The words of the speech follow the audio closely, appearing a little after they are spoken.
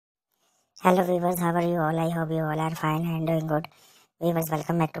Hello viewers, how are you all? I hope you all are fine and doing good. Viewers,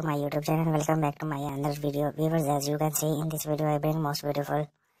 welcome back to my YouTube channel. Welcome back to my another video. Viewers, as you can see in this video, I bring most beautiful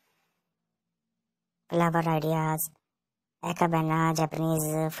flower ideas, ikebana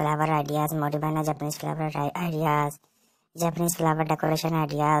Japanese flower ideas, moribana Japanese flower ideas, Japanese flower decoration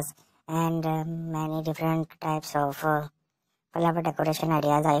ideas, and many different types of flower decoration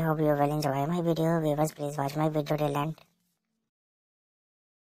ideas. I hope you will enjoy my video. Viewers, please watch my video till end.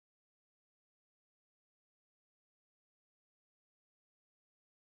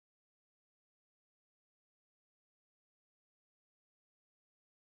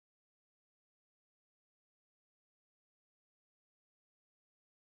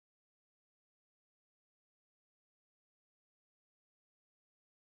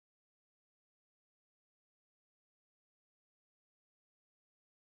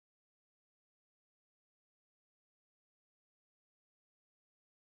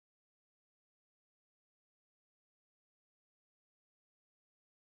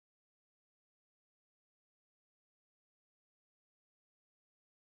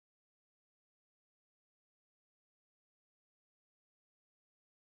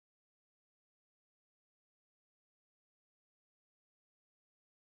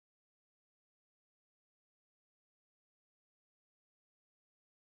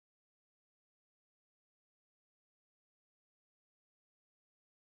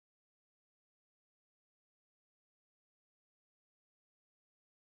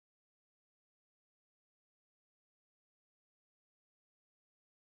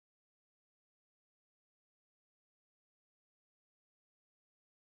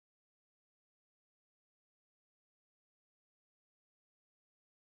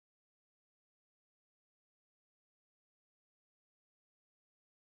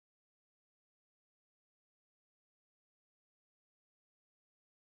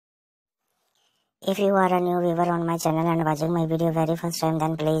 If you are a new viewer on my channel and watching my video very first time,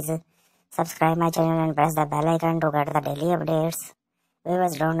 then please subscribe my channel and press the bell icon to get the daily updates.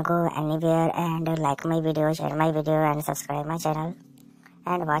 Viewers, don't go anywhere and like my video, share my video and subscribe my channel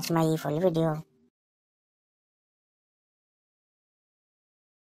and watch my full video.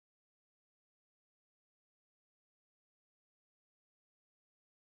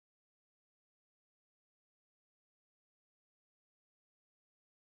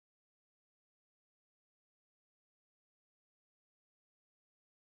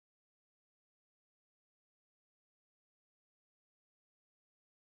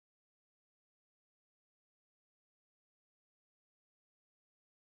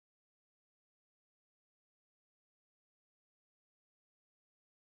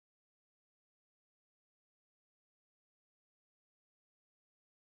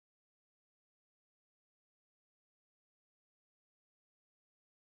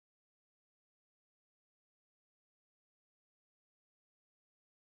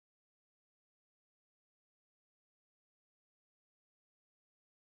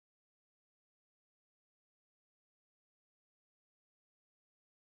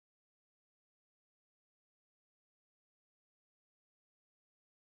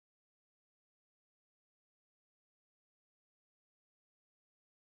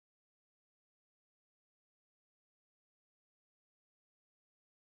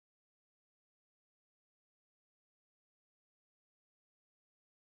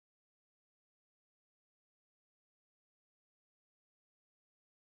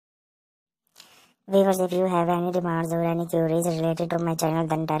 Viewers, if you have any demands or any queries related to my channel,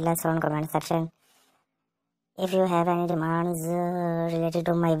 then tell us on comment section. If you have any demands related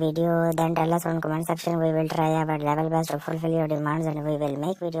to my video, then tell us on comment section. We will try our level best to fulfill your demands and we will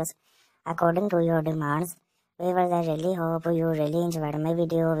make videos according to your demands. Viewers, I really hope you really enjoyed my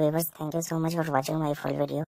video. Viewers, thank you so much for watching my full video.